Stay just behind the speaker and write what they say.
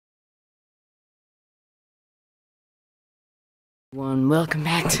Welcome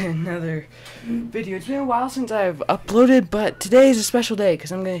back to another video. It's been a while since I've uploaded, but today is a special day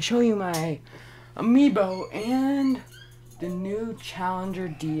because I'm going to show you my amiibo and the new Challenger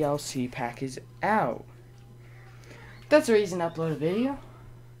DLC pack is out. That's a reason to upload a video.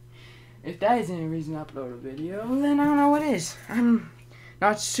 If that isn't a reason to upload a video, then I don't know what is. I'm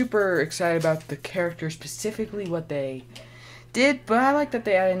not super excited about the character specifically, what they did, but I like that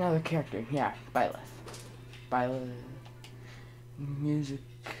they added another character. Yeah, Byleth. Music,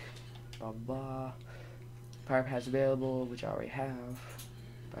 blah blah. Fire Pass available, which I already have.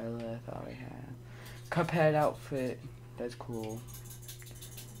 Byleth, I already have. Cuphead outfit, that's cool.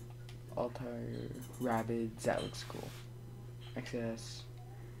 Altar Rabbids, that looks cool. XS,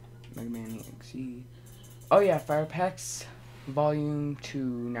 Mega Man EXE. Oh yeah, Fire Packs Volume 2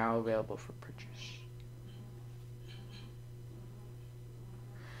 now available for purchase.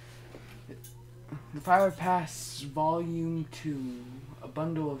 The Fire Pass Volume 2, a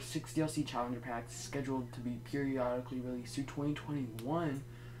bundle of 6 DLC Challenger packs scheduled to be periodically released through 2021,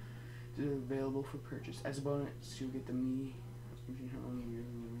 is available for purchase. As a bonus, you'll get the Breath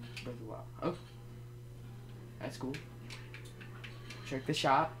of the Wild. Oh, that's cool. Check the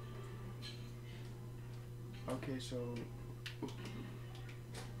shop. Okay, so let's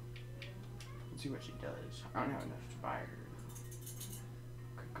see what she does. I don't have enough to buy her.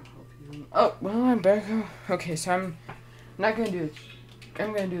 Oh, well, I'm back. Okay, so I'm gonna do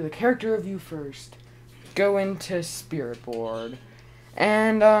the character review first. Go into Spirit Board,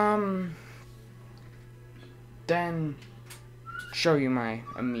 and then show you my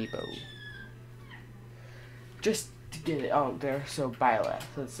amiibo. Just to get it out there. So Byleth.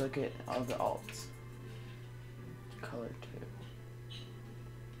 Let's look at all the alts. Color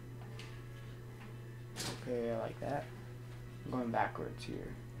 2. Okay, I like that. I'm going backwards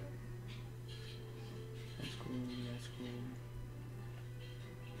here. That's cool, that's cool.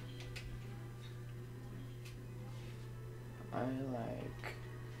 I like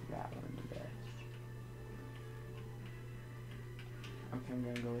that one the best. Okay, I'm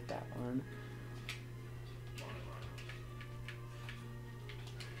gonna go with that one.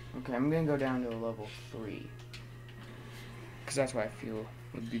 Okay, I'm gonna go down to a level 3. Because that's what I feel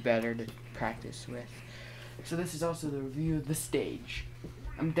would be better to practice with. So this is also the review of the stage.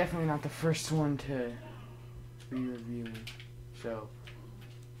 I'm definitely not the first one to be reviewing. So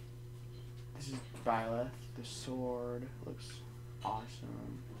this is Byleth. The sword looks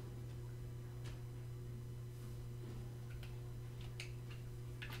awesome.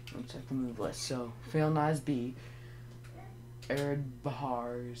 Let's check the move list. So Fail Nas B, Arid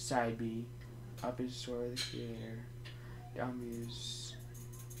Bahar side B, up is Sword of the Creator, down B is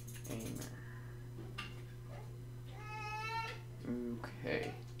Aimer.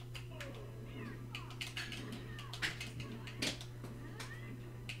 Okay.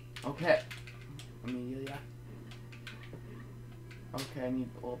 Okay. Amelia. Okay, I need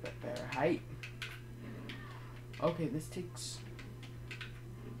a little bit better height. Okay, this takes...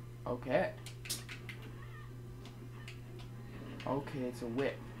 Okay. Okay, it's a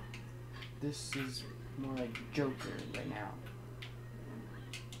whip. This is more like Joker right now.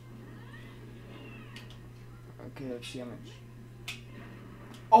 Okay, let's see how much...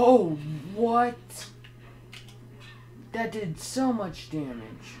 Oh, what? That did so much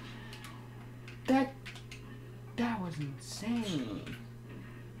damage. That was insane.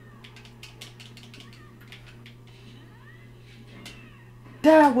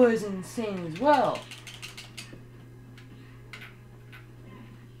 That was insane as well.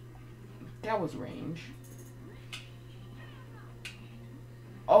 That was range.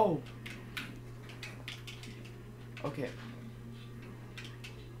 Oh. Okay.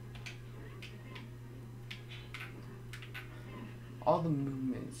 All the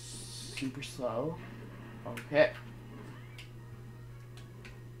movement is super slow. Okay.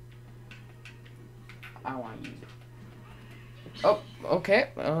 I want to use it. Oh, okay.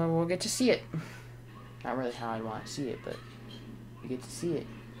 We'll get to see it. Not really how I want to see it, but we get to see it.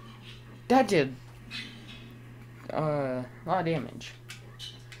 That did a lot of damage.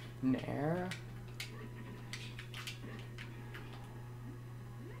 Nair.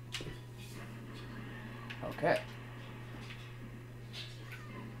 Okay.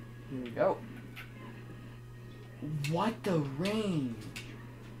 Here we go. What the range?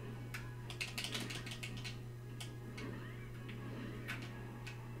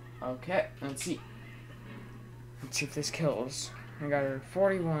 Okay, let's see. Let's see if this kills. I got her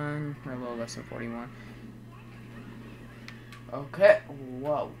 41, or a little less than 41. Okay,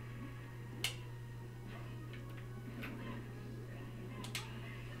 whoa.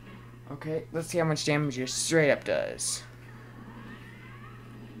 Okay, let's see how much damage your straight up does.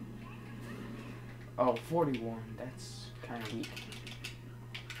 Oh, 41. That's kind of weak.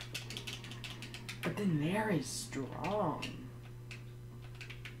 But the Nair is strong.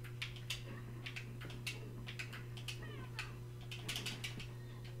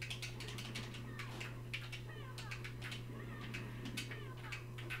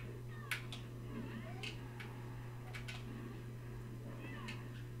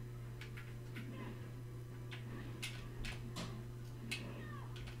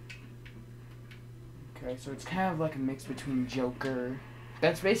 Okay, so it's kind of like a mix between Joker.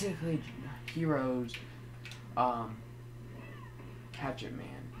 That's basically Hero's Hatchet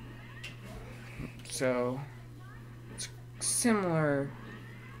Man. So it's similar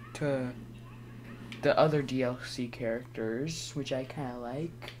to the other DLC characters, which I kind of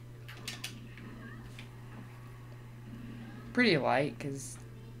like. Pretty light, because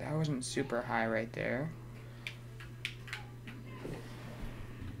that wasn't super high right there.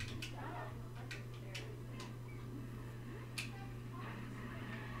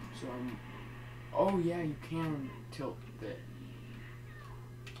 So, oh yeah, you can tilt it.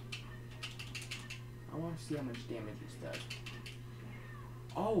 I want to see how much damage this does.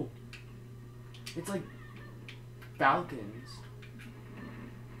 Oh! It's like Falcons.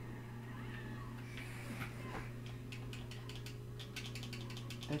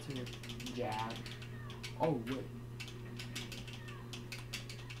 That's a jab. Oh, wait.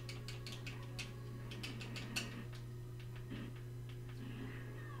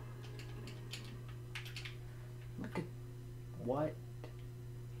 Look at what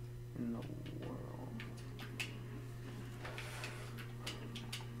in the world.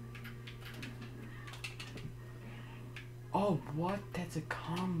 Oh, what? That's a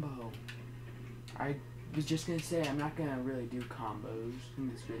combo. I was just gonna say I'm not gonna really do combos in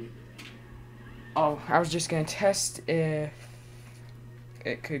this video. Oh, I was just gonna test if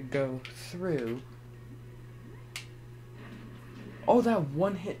it could go through. Oh, that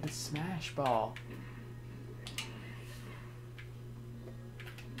one hit the smash ball.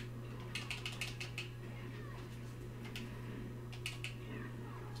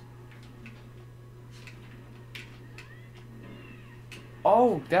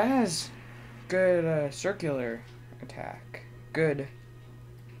 Oh, that has good circular attack. Good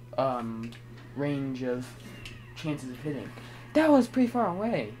range of chances of hitting. That was pretty far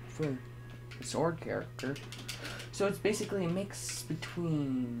away for a sword character. So it's basically a mix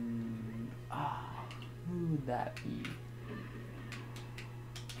between who would that be?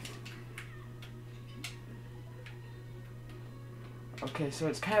 Okay, so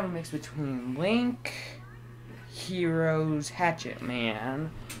it's kind of a mix between Link, Hero's Hatchet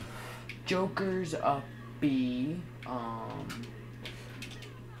Man, Joker's up B,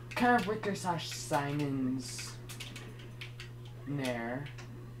 kind of Richter / Simon's Nair,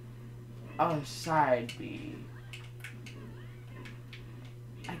 side B.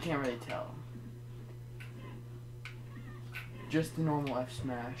 I can't really tell. Just the normal F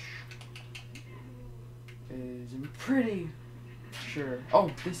smash is I'm pretty sure.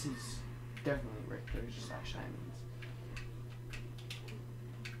 Oh, this is definitely Richter's / Simon's.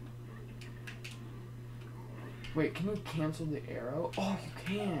 Wait, can you cancel the arrow? Oh, you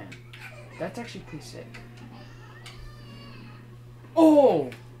can. That's actually pretty sick.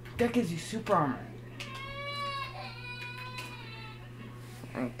 Oh, that gives you super armor.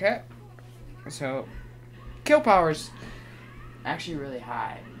 Okay. So, kill power's actually really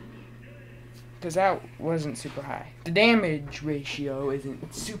high. Because that wasn't super high. The damage ratio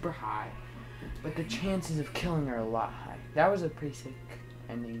isn't super high, but the chances of killing are a lot high. That was a pretty sick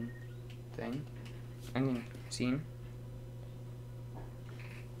ending thing. Ending scene.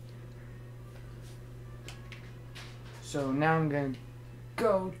 So now I'm gonna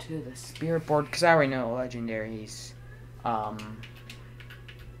go to the spirit board because I already know legendaries.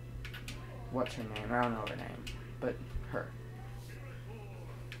 What's her name? I don't know her name, but her.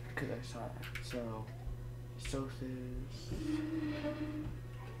 Because I saw that. So, Sothis.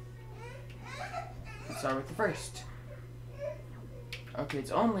 Let's start with the first. Okay,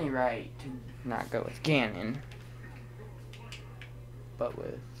 it's only right to not go with Ganon, but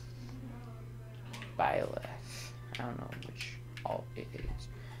with Byleth. I don't know which alt it is.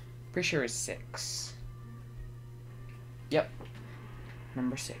 Pretty sure it's 6. Yep.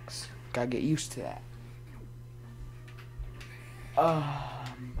 Number 6. Gotta get used to that.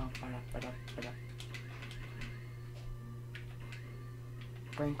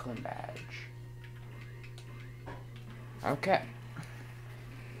 Franklin badge. Okay.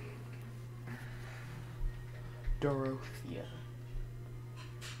 Dorothea.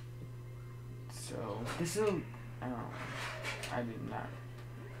 So this is I did not.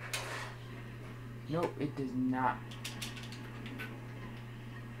 Nope, it does not.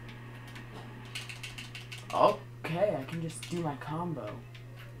 Okay, I can just do my combo.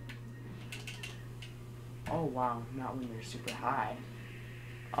 Oh wow, not when they're super high.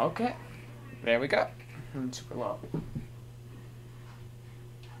 Okay, there we go. And super low.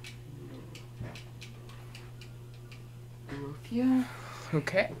 Dorothea.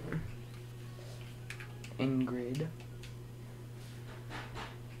 Okay. Ingrid.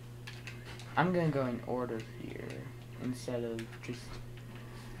 I'm gonna go in order here instead of just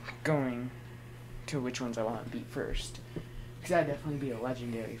going to which ones I want to beat first. Because I'd definitely be a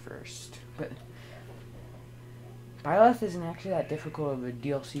legendary first. But Byleth isn't actually that difficult of a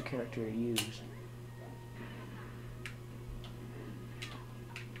DLC character to use.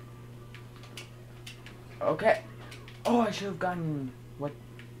 Okay. Oh, I should have gotten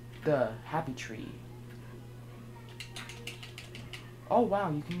the happy tree. Oh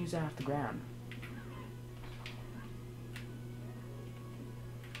wow, you can use that off the ground.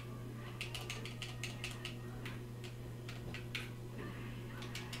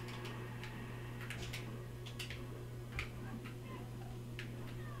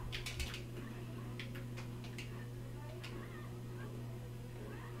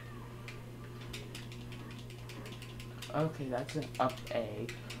 Okay, that's an up A.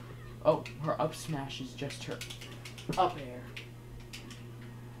 Oh, her up smash is just her up air.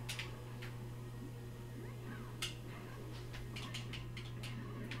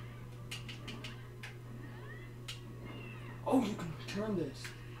 Oh, you can turn this.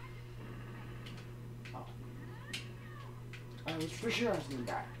 Oh. I was for sure I was gonna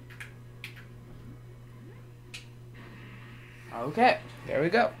die. Okay, there we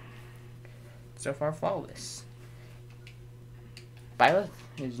go. So far flawless. Byleth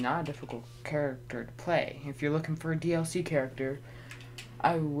is not a difficult character to play. If you're looking for a DLC character,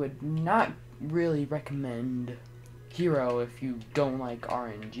 I would not really recommend Hero if you don't like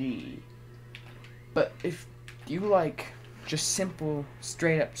RNG. But if you like just simple,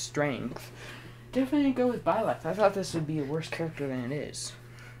 straight up strength, definitely go with Byleth. I thought this would be a worse character than it is.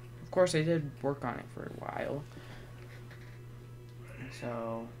 Of course, I did work on it for a while.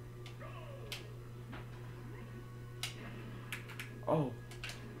 So... Oh,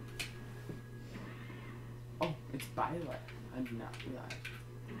 it's Byleth. I did not realize.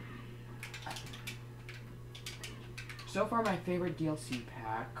 So far, my favorite DLC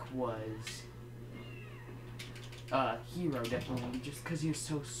pack was Hero, definitely, just because he was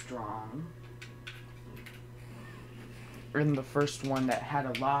so strong. And the first one that had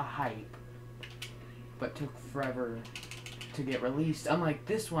a lot of hype, but took forever to get released. Unlike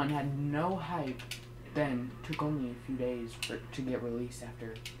this one, had no hype. Then took only a few days to get released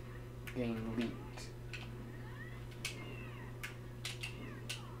after getting leaked.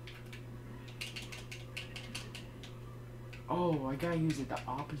 Oh, I gotta use it the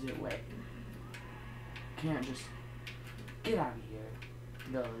opposite way. Can't just get out of here.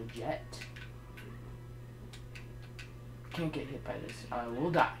 The jet. Can't get hit by this. I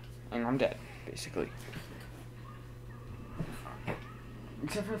will die. And I'm dead, basically.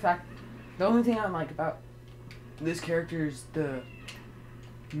 Except for the fact, the only thing I like about this character is the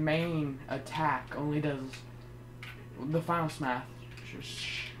main attack only does, the final smash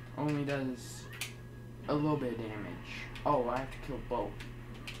only does a little bit of damage. Oh, I have to kill both.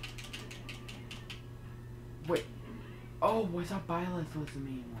 Wait. Oh, I thought Byleth was the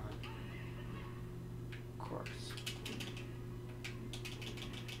main one. Of course.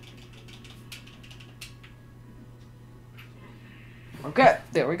 Okay,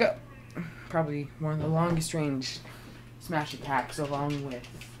 there we go. Probably one of the longest range smash attacks along with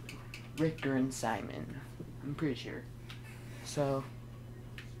Richter and Simon. I'm pretty sure. So,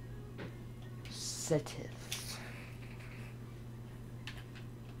 Setith.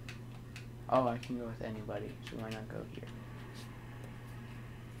 Oh, I can go with anybody, so why not go here?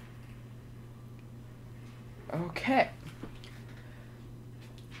 Okay.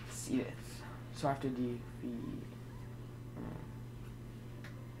 Setith. So I have to defeat...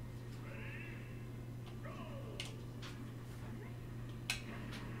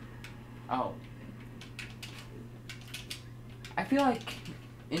 Oh. I feel like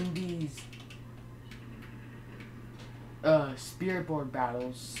in these spirit board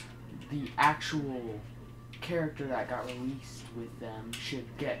battles, the actual character that got released with them should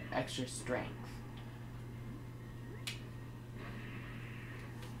get extra strength.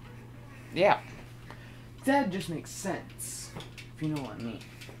 Yeah. That just makes sense, if you know what I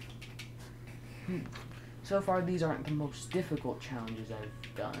mean. So far, these aren't the most difficult challenges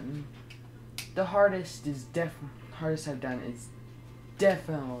I've done. The hardest I've done is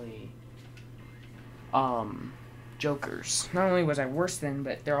definitely jokers. Not only was I worse than,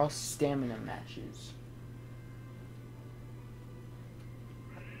 but they're all stamina matches.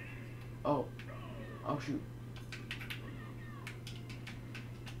 Oh shoot.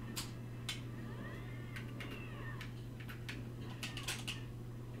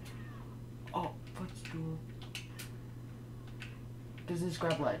 Oh, footstool. Does this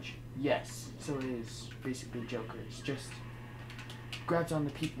grab ledge? Yes. So it is basically jokers. Just grabs on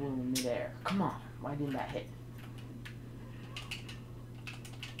the people in midair. Come on. Why didn't that hit?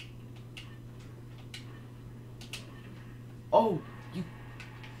 Oh, you.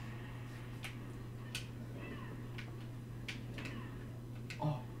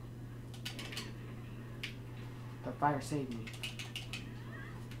 Oh. The fire saved me.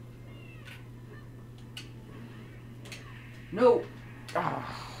 No.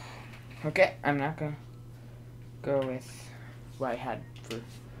 Ah. Okay, I'm not gonna go with what I had for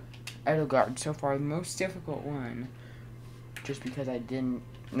Edelgard so far. The most difficult one, just because I didn't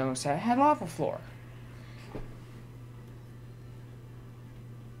notice I had lava floor.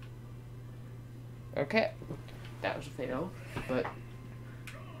 Okay, that was a fail, but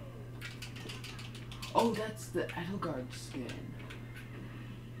oh, that's the Edelgard skin.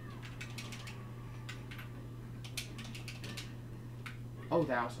 Oh,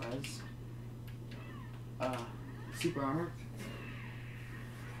 that also has super armor.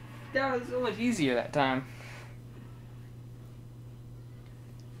 That was so much easier that time.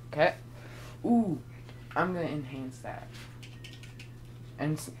 Okay. Ooh, I'm gonna enhance that.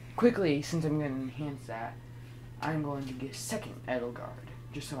 And quickly, since I'm gonna enhance that, I'm going to get second Edelgard,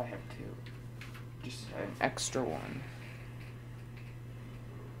 just so I have two. Just an extra one.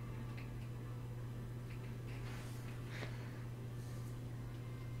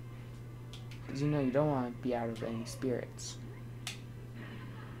 Because you know you don't want to be out of any spirits.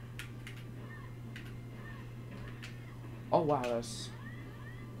 Oh wow, that's...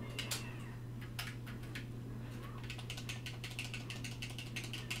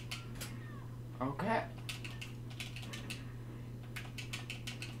 Okay.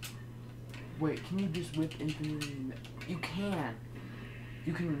 Wait, can you just whip infinitely? You can.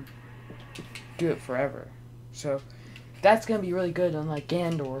 You can do it forever. So, that's gonna be really good, unlike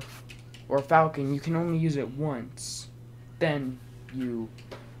Gandorf or Falcon. You can only use it once. Then, you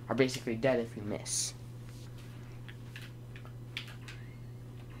are basically dead if you miss.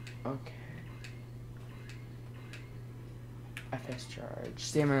 Okay. FS charge.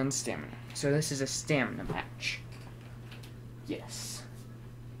 Stamina and stamina. So this is a stamina match. Yes.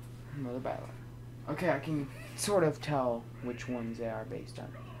 Another Byleth. Okay, I can sort of tell which ones they are based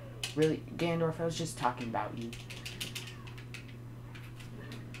on. Really, Gandorf, I was just talking about you.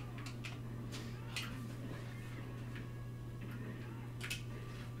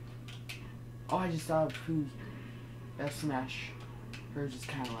 Oh, I just thought of who that smash. Hers is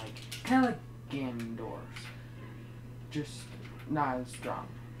kind of like Gandorf's, just not as strong.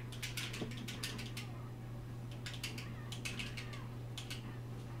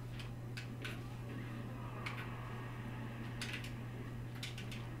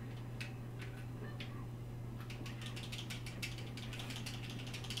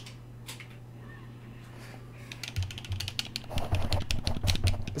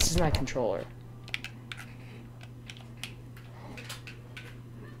 This is my controller.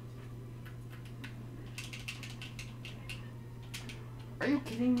 Are you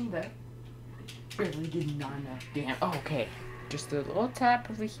kidding me? That barely did not enough damage. Oh, okay. Just a little tap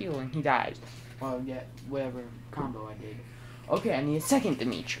of the heal and he dies. Well, yeah, whatever combo I did. Okay, I need a second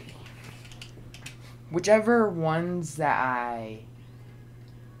Dimitri. Whichever ones that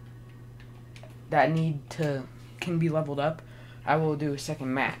can be leveled up, I will do a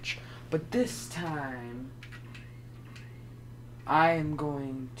second match. But this time, I am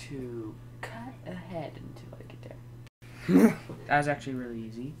going to cut ahead until I get there. That was actually really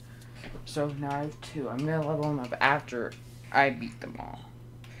easy. So now I have two. I'm going to level them up after I beat them all.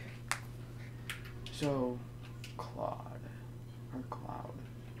 So, Cloud.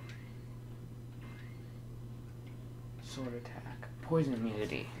 Sword attack. Poison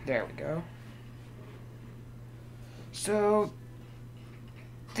immunity. There we go. So,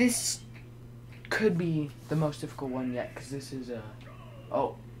 this could be the most difficult one yet, because this is a...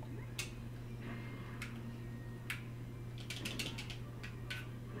 Oh.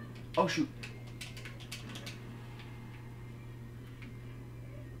 Oh, shoot.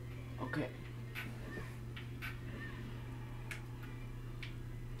 Okay.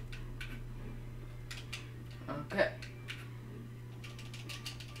 Okay.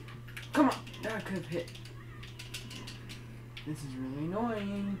 Come on. That could have hit. This is really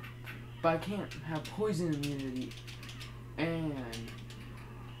annoying. but I can't have poison immunity. And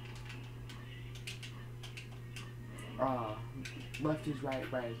left is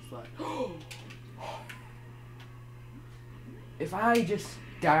right, right is left. If I just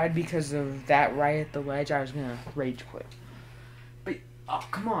died because of that right at the ledge, I was gonna rage quit. But oh,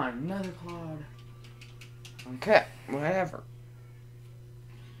 come on, another cloud. Okay, whatever.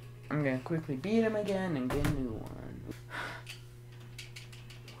 I'm gonna quickly beat him again and get a new one.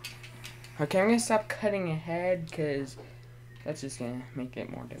 Okay, I'm gonna stop cutting ahead because that's just gonna make it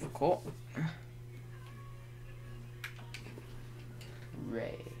more difficult.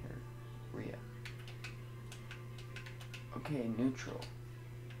 Ray or Rhea. Okay, neutral.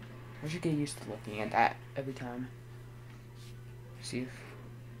 I should get used to looking at that every time. See if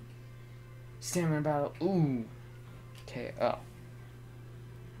stamina battle. Ooh. Okay. Oh.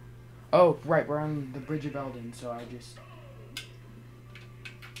 Oh, right. We're on the Bridge of Eldon, so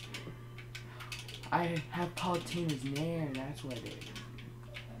I have Palutena's Nair. That's what it is.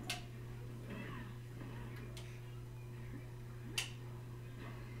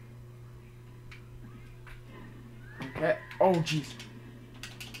 Okay. Oh, jeez.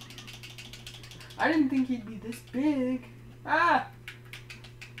 I didn't think he'd be this big. Ah!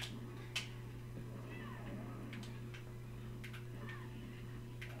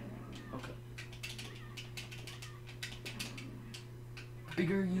 Okay. The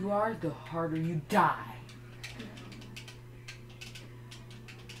bigger you are, the harder you die.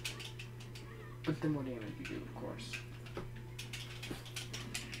 But the more damage you do, of course.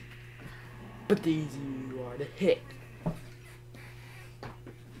 But the easier you are to hit.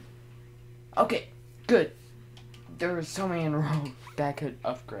 Okay, good. There were so many in a row that I could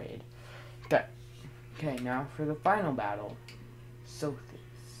upgrade. Okay, now for the final battle. Sothis.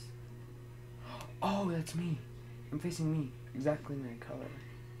 Oh, that's me. I'm facing me. Exactly my color.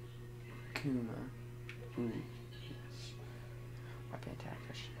 Kuma. Ooh. Yes. Weapon attack,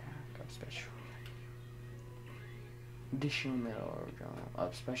 rush attack, up special. Additional middle or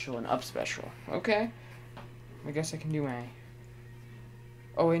up special and up special. Okay. I guess I can do my...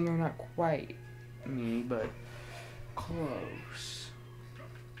 Oh, and you're not quite me, but close.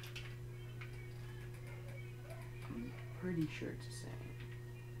 I'm pretty sure it's the same.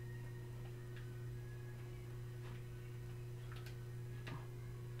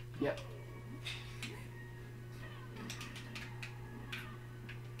 Yep.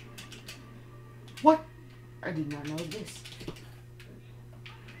 What? I did not know this.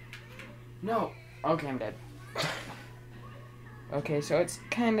 No. Okay, I'm dead. Okay, so it's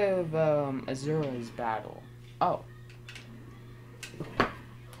kind of Azura's battle. Oh.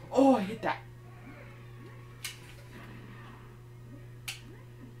 Oh, I hit that.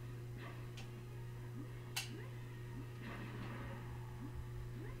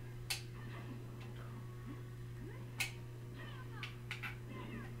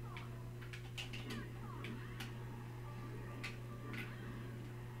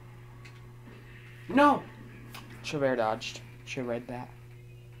 No! Should've air dodged. Should've read that.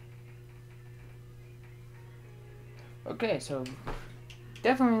 Okay, so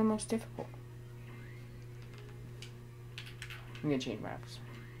definitely the most difficult. I'm gonna change maps.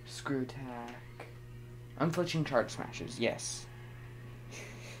 Screw attack. Unflinching charge smashes, yes.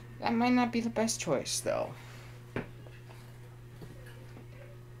 That might not be the best choice though.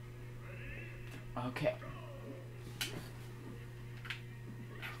 Okay.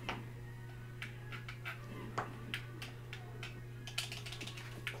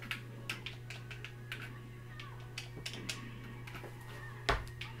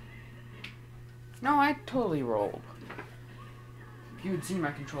 No, I totally rolled. If you had seen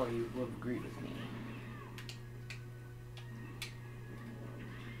my control, you would have agreed with me.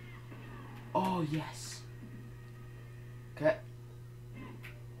 Oh, yes. Okay.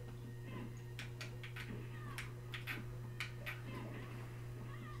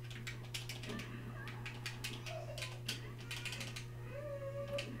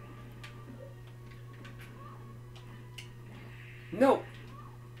 No!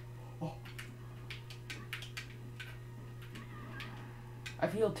 I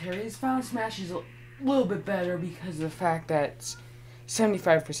feel Terry's Final Smash is a little bit better because of the fact that it's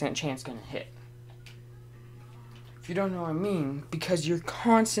 75% chance gonna hit. If you don't know what I mean, because you're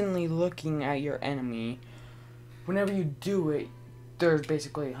constantly looking at your enemy, whenever you do it, there's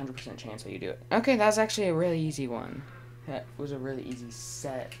basically a 100% chance that you do it. Okay, that's actually a really easy one. That was a really easy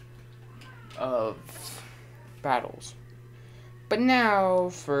set of battles. But now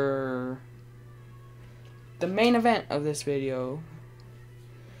for the main event of this video,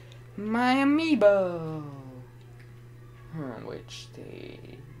 my amiibo. Which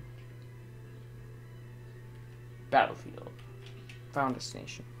stage? Battlefield. Final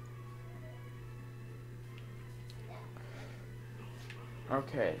Destination.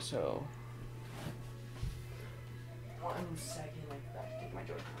 Okay, so 1 second, I have to take my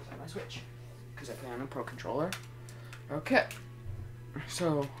Joy-Cons out of my Switch because I play on a Pro Controller. Okay,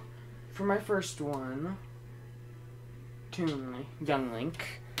 so for my first one, Young Link,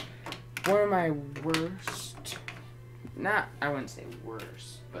 one of my worst, I wouldn't say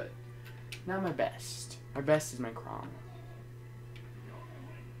worst, but not my best. My best is my Crom.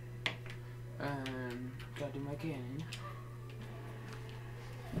 Gotta do my cannon.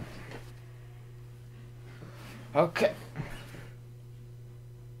 Okay.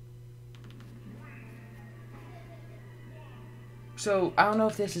 So, I don't know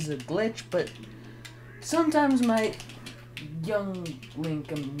if this is a glitch, but sometimes my Young Link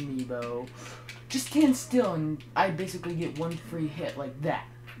amiibo just stands still and I basically get one free hit like that.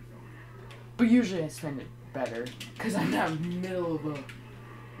 But usually I spend it better, because I'm not in the middle of a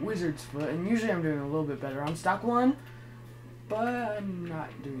wizard's foot, and usually I'm doing a little bit better on stock 1, but I'm not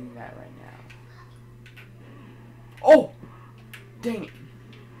doing that right now. Oh! Dang it.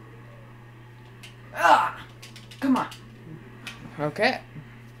 Ah! Come on. Okay.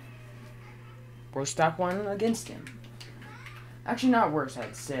 Worst stock 1 against him. Actually, not worse,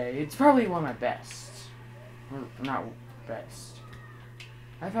 I'd say. It's probably one of my best. Or not best.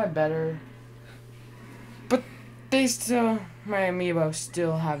 I've had better. But my amiibo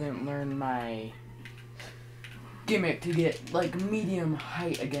still haven't learned my gimmick to get, like, medium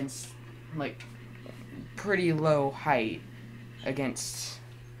height against, like, pretty low height against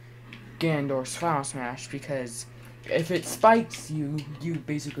Ganondorf's Final Smash, because if it spikes you, you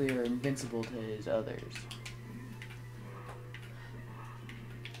basically are invincible to his others.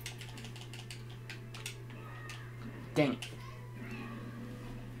 Dang it.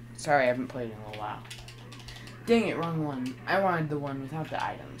 Sorry, I haven't played in a little while. Dang it, wrong one. I wanted the one without the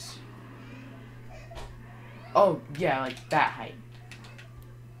items. Oh, yeah, like that height.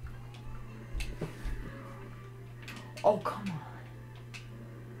 Oh, come on.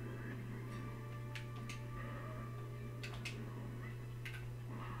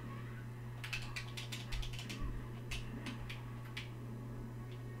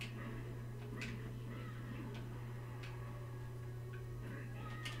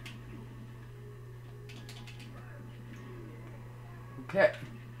 Okay.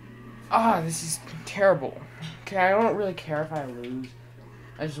 Ah, this is terrible. Okay, I don't really care if I lose.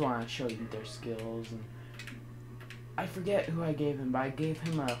 I just want to show you their skills. And I forget who I gave him, but I gave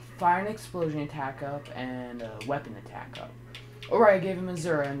him a fire and explosion attack up and a weapon attack up. Or I gave him a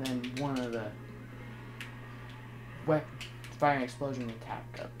Zura and then one of the fire and explosion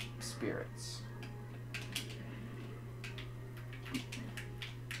attack up spirits.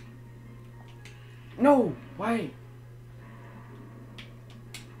 No! Why?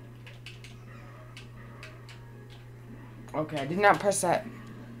 Okay, I did not press that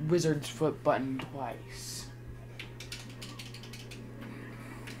wizard's foot button twice.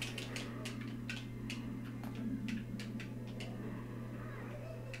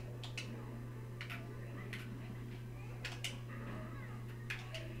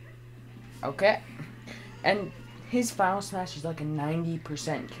 Okay. And his Final Smash is like a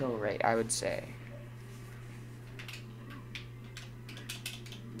 90% kill rate, I would say.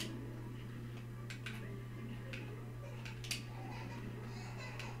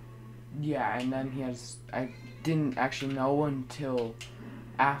 Yeah, and then he has, I didn't actually know until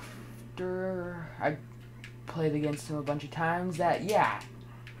after I played against him a bunch of times that, yeah,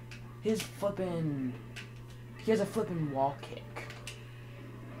 he has a flippin' wall kick.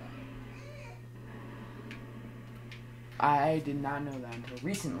 I did not know that until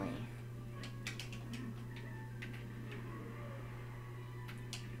recently.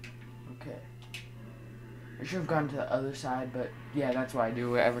 Okay. I should have gone to the other side, but yeah, that's what I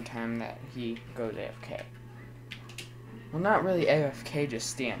do every time that he goes AFK. Well, not really AFK,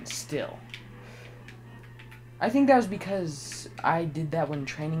 just stand still. I think that was because I did that when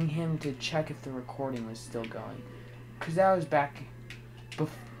training him to check if the recording was still going. Because that was back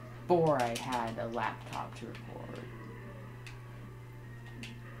before I had a laptop to record.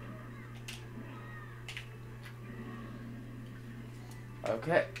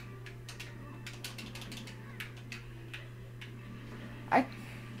 Okay.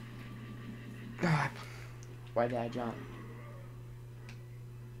 God, why did I jump?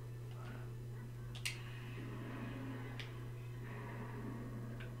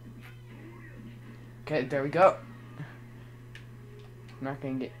 Okay, there we go. I'm not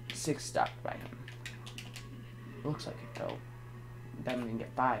gonna get 6 stopped by him. Looks like it though. I'm gonna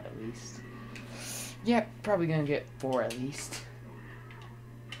get 5 at least. Yeah, probably gonna get 4 at least.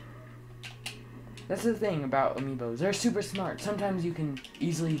 That's the thing about amiibos. They're super smart. Sometimes you can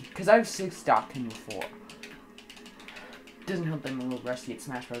easily... Because I've 6-stocked him before. Doesn't help that I'm a little rusty at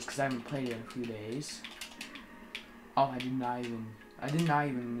Smash Bros. Because I haven't played it in a few days. Oh, I did not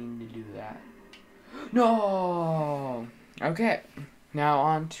even mean to do that. No! Okay. Now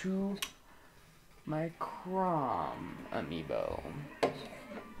on to my Crom amiibo.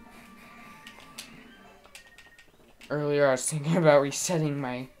 Earlier I was thinking about resetting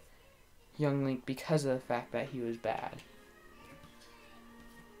my young Link because of the fact that he was bad.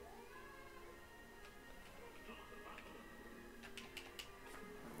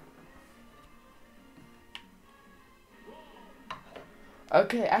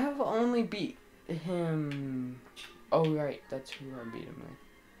 Okay, I have only beat him... Oh, right, that's who I beat him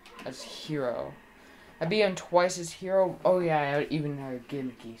with. That's Hero. I beat him twice as Hero. Oh, yeah, I even had a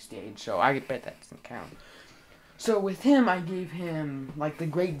gimmicky stage, so I bet that doesn't count. So with him, I gave him, like, the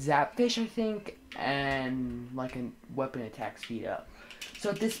Great Zapfish, I think, and, like, a weapon attack speed up. So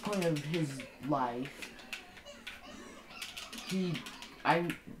at this point of his life,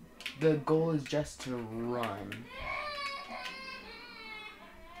 the goal is just to run.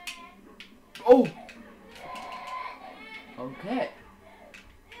 Oh! Okay.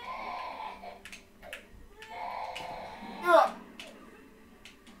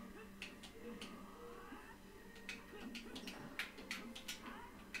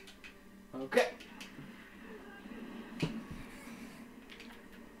 Okay.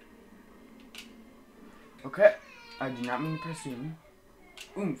 Okay. I did not mean to press zoom.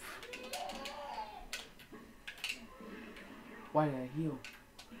 Oomph. Why did I heal?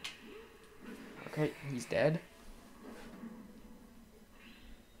 Okay, he's dead.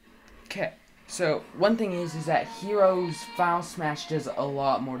 Okay, so one thing is that Hero's Final Smash does a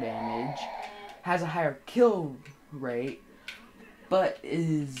lot more damage, has a higher kill rate, but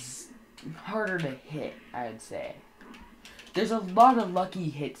is harder to hit, I'd say. There's a lot of lucky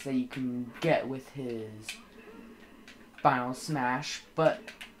hits that you can get with his Final Smash, but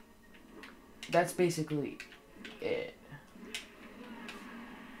that's basically it.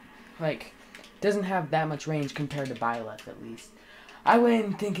 Like, doesn't have that much range compared to Byleth, at least. I went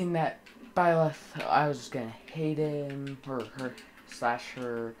in thinking that Byleth, I was just gonna hate him, or her, slash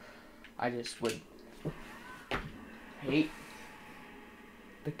her. I just would hate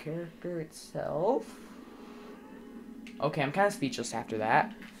the character itself. Okay, I'm kind of speechless after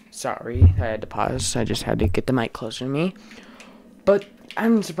that. Sorry, I had to pause. I just had to get the mic closer to me. But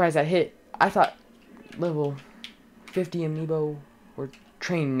I'm surprised I hit. I thought level 50 amiibo were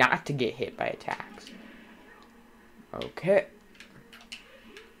trained not to get hit by attacks. Okay.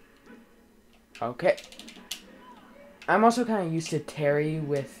 Okay. I'm also kind of used to Terry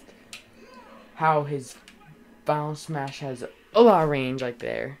with how his Final Smash has a lot of range, like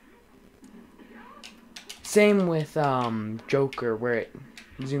there. Same with Joker, where it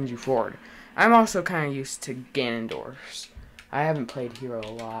zooms you forward. I'm also kind of used to Ganondorf's. I haven't played Hero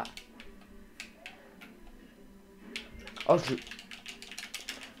a lot. Oh shoot.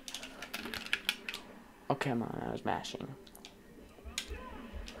 Oh come on, I was mashing.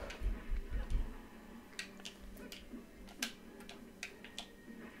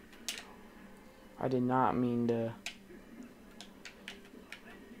 I did not mean to.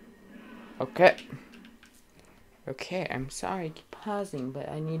 Okay. Okay, I'm sorry I keep pausing, but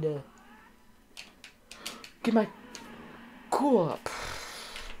I need to get my cool up.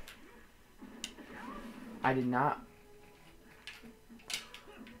 I did not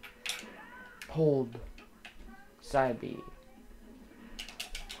hold side B.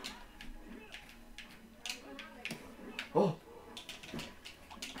 Oh.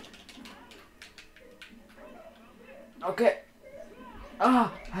 Okay.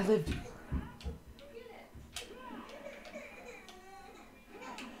 Ah, I lived.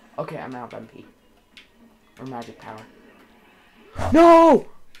 Okay, I'm out of MP. Or magic power. No!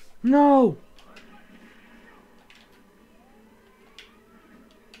 No!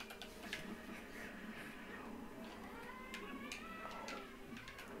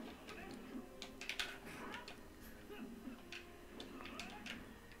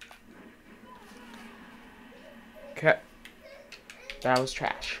 Okay. That was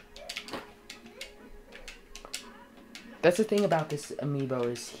trash. That's the thing about this amiibo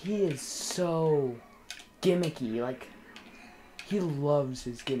is he is so gimmicky. Like, he loves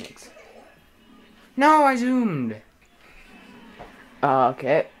his gimmicks. No, I zoomed.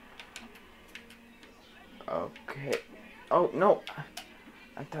 Okay. Okay. Oh, no.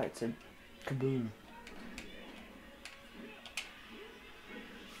 I thought it said kaboom.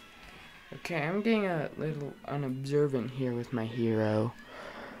 Okay. Okay, I'm getting a little unobservant here with my hero.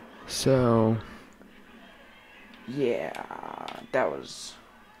 So, yeah, this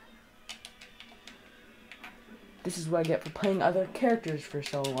is what I get for playing other characters for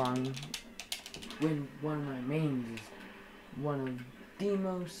so long, when one of my mains is one of the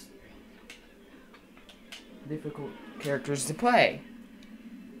most difficult characters to play.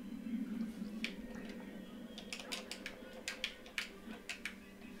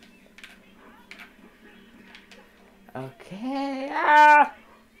 Okay,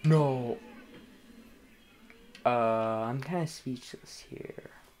 no. I'm kind of speechless here.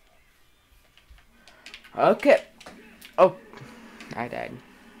 Okay. Oh, I died.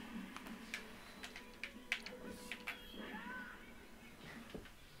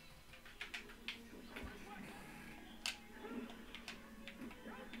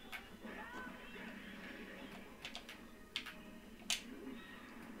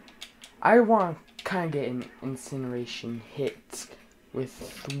 I want to kind of get an incineration hit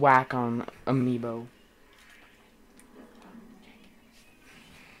with whack on amiibo.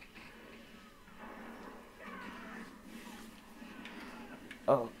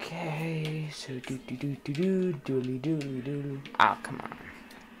 Okay, so doodly. Ah, come on.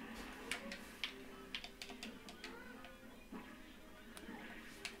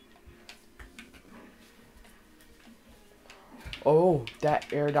 Oh, that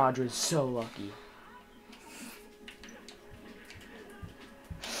air dodge was so lucky.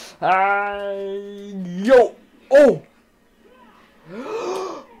 Yo! Oh!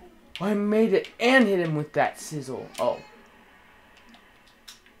 I made it and hit him with that sizzle. Oh.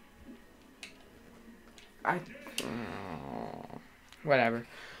 Whatever.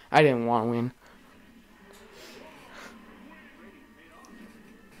 I didn't want to win.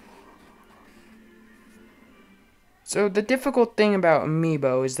 So the difficult thing about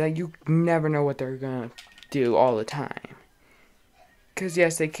amiibo is that you never know what they're gonna do all the time. Because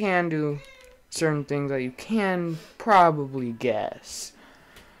yes, they can do certain things that you can probably guess.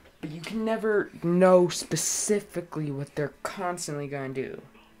 But you can never know specifically what they're constantly gonna do.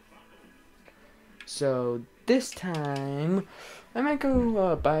 So this time, I might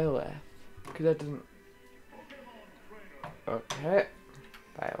go Byleth. Because that doesn't... Okay.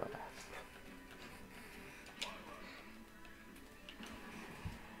 Byleth.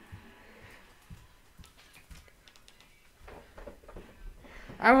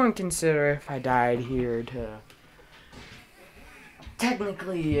 I wouldn't consider if I died here to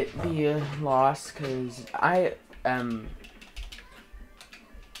technically it be a loss, because I am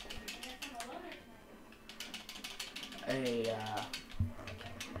okay.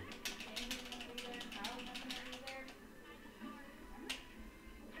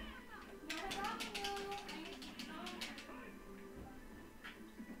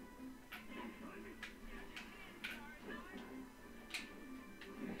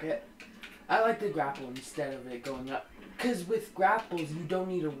 I like the grapple instead of it going up. Because with grapples, you don't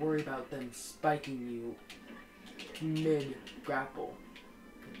need to worry about them spiking you mid-grapple.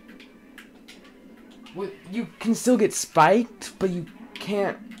 You can still get spiked, but you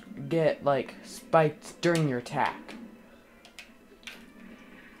can't get, like, spiked during your attack.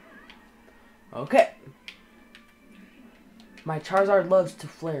 Okay. My Charizard loves to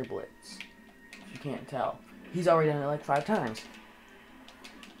Flare Blitz. If you can't tell. He's already done it like 5 times.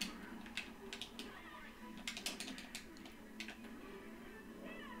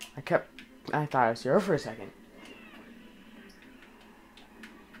 I thought I was 0 for a second.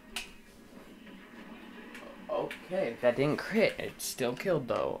 Okay, that didn't crit. It still killed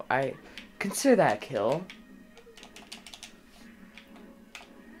though. I consider that a kill.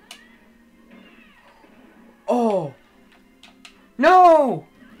 Oh! No!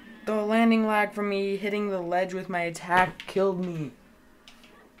 The landing lag from me hitting the ledge with my attack killed me.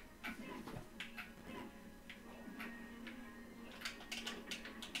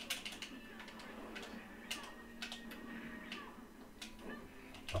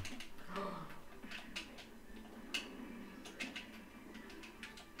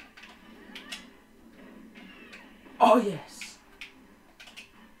 Oh, yes.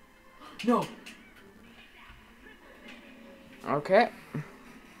 No. Okay.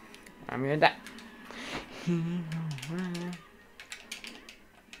 I'm gonna die.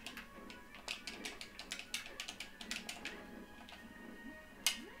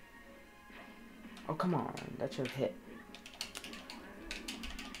 Oh, come on. That should have hit.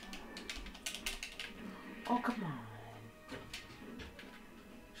 Oh, come on.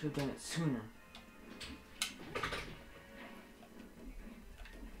 Should have done it sooner.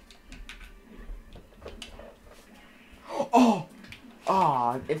 Oh!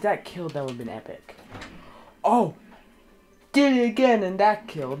 Aw, if that killed, that would have been epic. Oh! Did it again, and that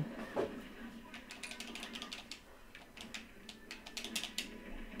killed.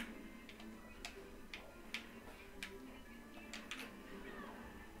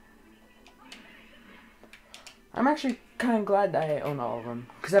 I'm actually kind of glad that I own all of them,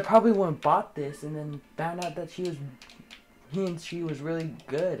 because I probably wouldn't have bought this and then found out that he and she was really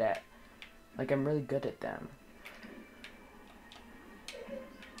good at, like, I'm really good at them.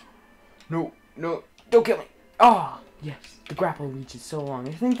 No, no, don't kill me. Oh, yes, the grapple reaches so long.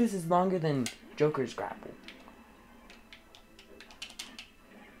 I think this is longer than Joker's grapple.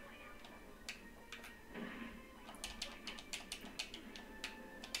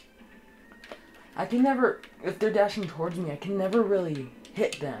 I can never, if they're dashing towards me, I can never really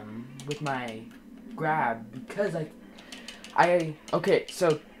hit them with my grab because okay,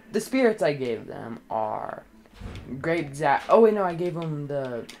 so the spirits I gave them are Grape Zap. Oh wait, no, I gave them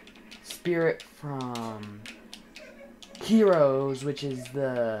the spirit from Heroes, which is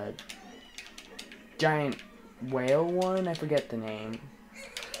the giant whale one. I forget the name.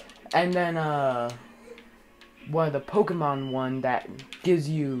 And then one of the Pokemon one that gives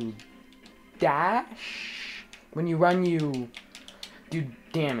you dash. When you run, you do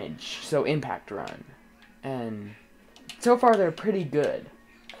damage, so impact run. And so far they're pretty good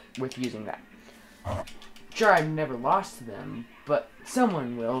with using that. Sure, I've never lost to them, but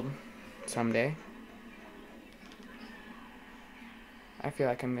someone will someday. I feel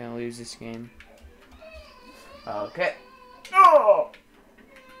like I'm gonna lose this game. Okay. Oh!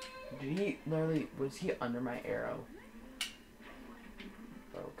 Did he literally, was he under my arrow?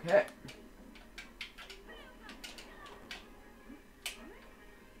 Okay.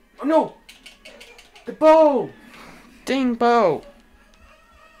 Oh no! The bow! Dang bow!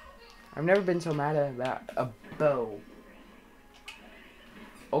 I've never been so mad about a bow.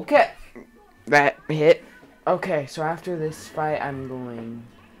 Okay. That hit. Okay, so after this fight, I'm going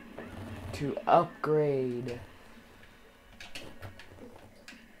to upgrade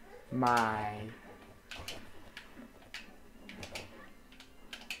my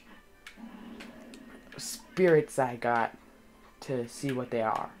spirits I got to see what they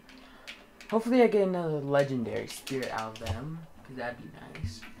are. Hopefully I get another legendary spirit out of them, because that'd be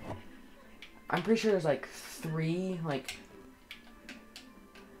nice. I'm pretty sure there's like three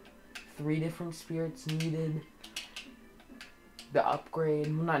different spirits needed. The upgrade,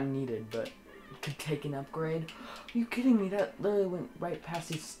 well, not needed, but could take an upgrade. Are you kidding me? That literally went right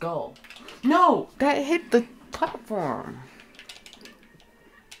past his skull. No! That hit the platform.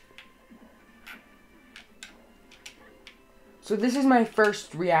 So this is my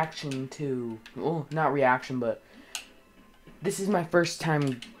first reaction to, well, not reaction, but this is my first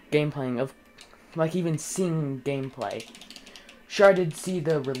time gameplaying of, like, even seeing gameplay. Sure, I did see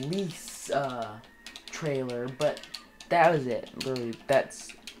the release trailer, but that was it. Literally, that's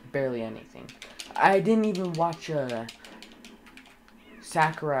barely anything. I didn't even watch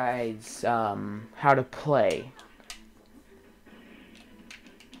Sakurai's how to play.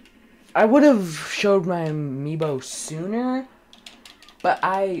 I would have showed my amiibo sooner, but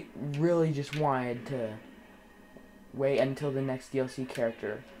I really just wanted to wait until the next DLC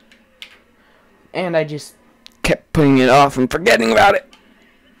character. And I just kept putting it off and forgetting about it.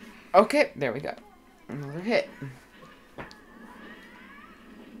 Okay, there we go. Another hit.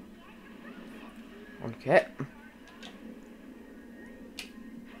 Okay.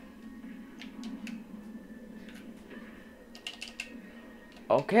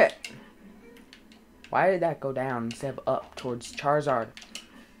 Okay. Why did that go down instead of up towards Charizard?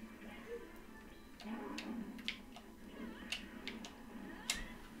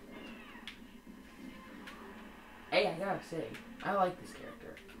 Hey, I gotta say, I like this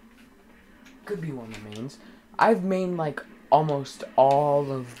character. Could be one of the mains. I've mained like almost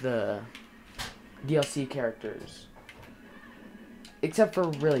all of the DLC characters. Except for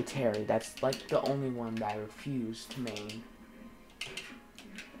really Terry. That's like the only one that I refuse to main.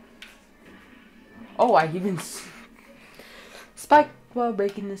 Oh, I even spiked while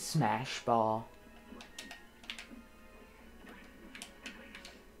breaking the smash ball.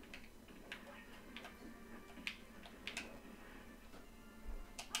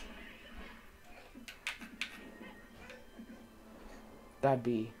 That'd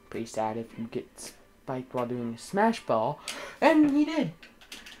be pretty sad if you get spiked while doing a smash ball. And he did.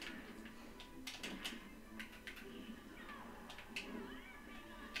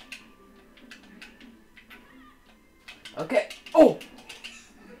 Okay. Oh!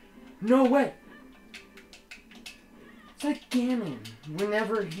 No way! It's like Ganon.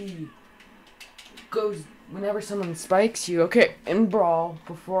 Whenever he goes whenever someone spikes you. Okay, in Brawl,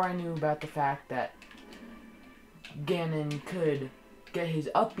 before I knew about the fact that Ganon could get his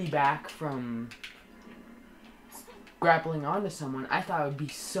up B back from grappling onto someone, I thought it would be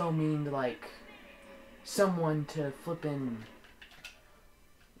so mean to, like, someone to flippin',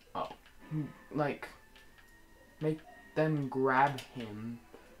 like, make them grab him.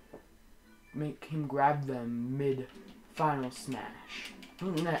 Make him grab them mid-final smash.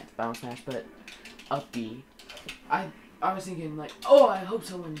 Not final smash, but up B. I was thinking, like, oh, I hope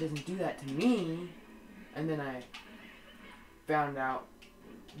someone doesn't do that to me. And then I found out,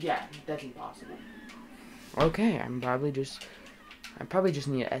 yeah, that's impossible. Okay, I probably just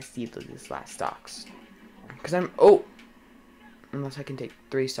need to SD these last stocks. Because unless I can take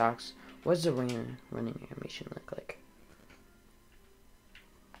 3 stocks. What does the running animation look like?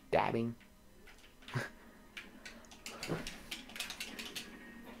 Dabbing.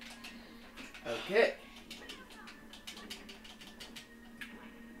 Okay.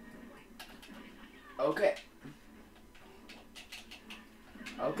 Okay.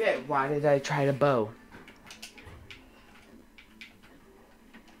 Okay, why did I try to bow?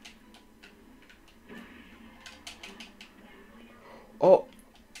 Oh.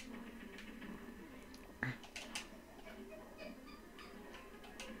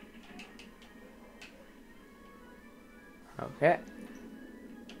 Okay.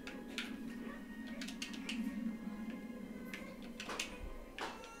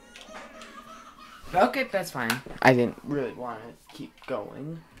 Okay, that's fine. I didn't really want to keep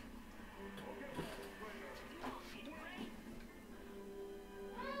going.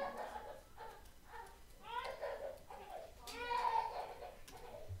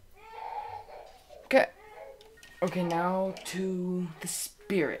 Okay. Okay, now to the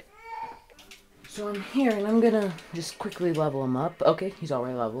spirit. So I'm here, and I'm gonna just quickly level him up. Okay, he's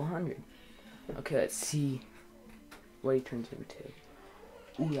already level 100. Okay, let's see what he turns into.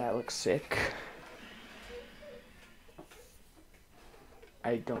 Ooh, that looks sick.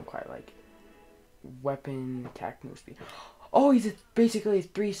 I don't quite like it. Weapon, attack, move speed. Oh, he's basically a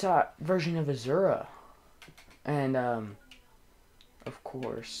 3-shot version of Azura. And, of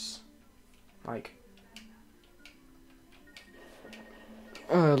course, like,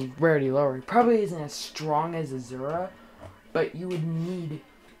 rarity lower. He probably isn't as strong as Azura, but you would need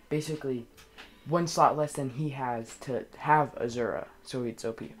basically 1 slot less than he has to have Azura. So it's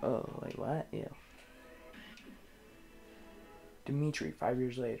OP. Oh, wait, what? Yeah. Dimitri, 5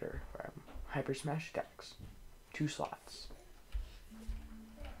 years later, Hyper Smash attacks. 2 slots.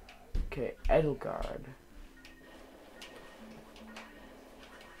 Okay, Edelgard.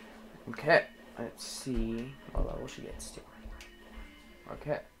 Okay, let's see what level she gets to.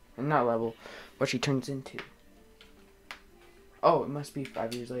 Okay, and not level, what she turns into. Oh, it must be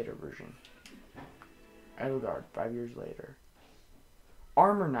 5 years later version. Edelgard, 5 years later.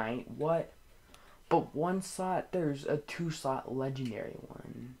 Armor Knight, what? But 1 slot, there's a 2-slot legendary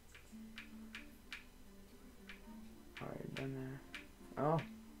one. Alright, done there. Oh,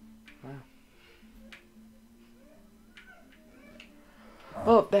 wow.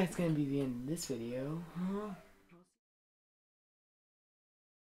 Well, that's gonna be the end of this video.